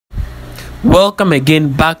Welcome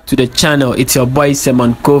again back to the channel. It's your boy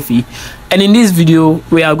Simon Quoffie, and in this video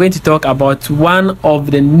we are going to talk about one of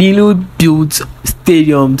the newly built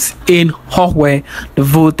stadiums in Quoffie, the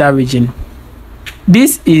Volta region.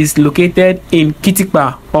 This is located in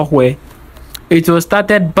Kitikpa, Quoffie. It was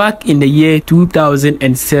started back in the year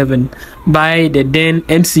 2007 by the then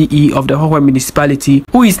MCE of the Quoffie municipality,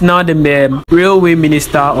 who is now the railway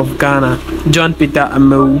minister of Ghana, John Peter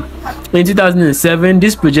Amewu. In 2007,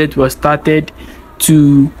 this project was started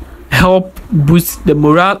to help boost the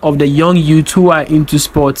morale of the young youth who are into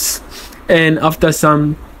sports. And after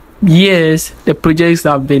some years, the projects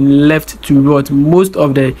have been left to rot. Most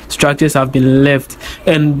of the structures have been left.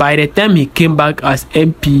 And by the time he came back as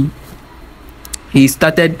MP, he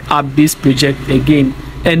started up this project again.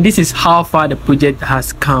 And this is how far the project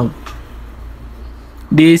has come.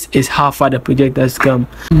 This is how far the project has come.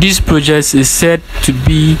 This project is said to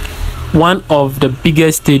be one of the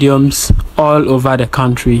biggest stadiums all over the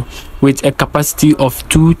country, with a capacity of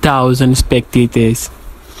 2,000 spectators.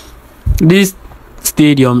 This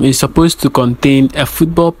stadium is supposed to contain a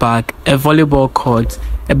football park, a volleyball court,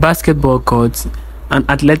 a basketball court, an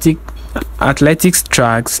athletics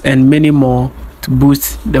tracks, and many more to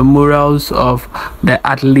boost the morals of the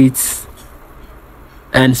athletes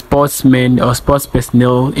and sportsmen or sports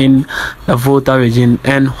personnel in the Volta region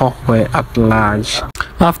and Quoffie at large.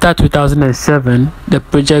 After 2007, the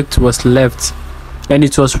project was left and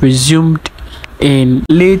it was resumed in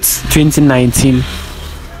late 2019,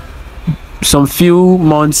 some few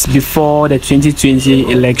months before the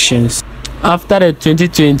 2020 elections. After the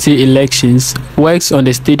 2020 elections, works on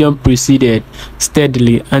the stadium proceeded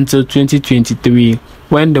steadily until 2023,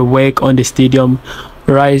 when the work on the stadium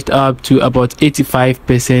rised up to about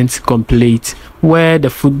 85% complete, where the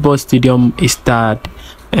football stadium is starred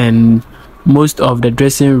and most of the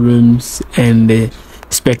dressing rooms and the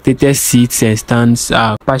spectator seats and stands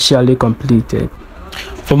are partially completed.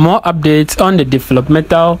 For more updates on the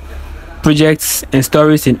developmental projects and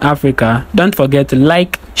stories in Africa, don't forget to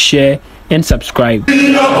like, share, and subscribe.